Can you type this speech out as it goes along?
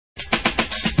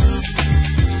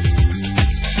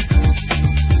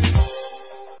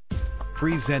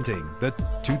Presenting the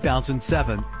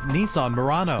 2007 Nissan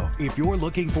Murano. If you're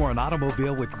looking for an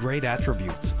automobile with great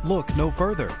attributes, look no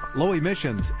further. Low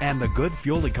emissions and the good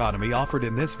fuel economy offered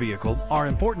in this vehicle are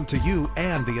important to you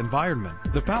and the environment.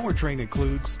 The powertrain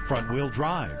includes front-wheel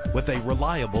drive with a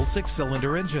reliable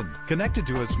 6-cylinder engine connected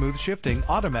to a smooth shifting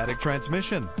automatic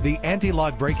transmission. The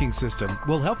anti-lock braking system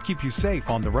will help keep you safe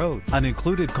on the road. An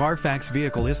included Carfax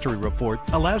vehicle history report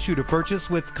allows you to purchase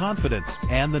with confidence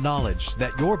and the knowledge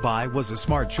that your buy was a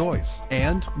smart choice.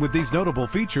 And with these notable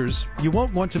features, you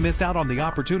won't want to miss out on the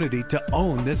opportunity to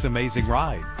own this amazing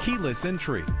ride. Keyless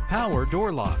entry, power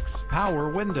door locks, power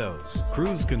windows,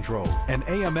 cruise control, an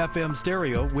AM/FM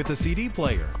stereo with a CD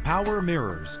player, power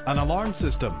mirrors, an alarm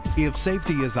system. If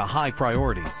safety is a high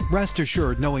priority, rest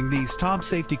assured knowing these top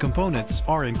safety components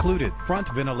are included: front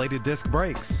ventilated disc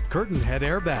brakes, curtain head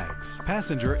airbags,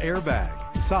 passenger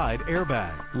airbag, side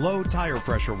airbag, low tire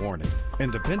pressure warning,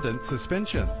 independent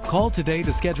suspension. Call today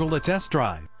to schedule a test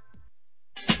drive.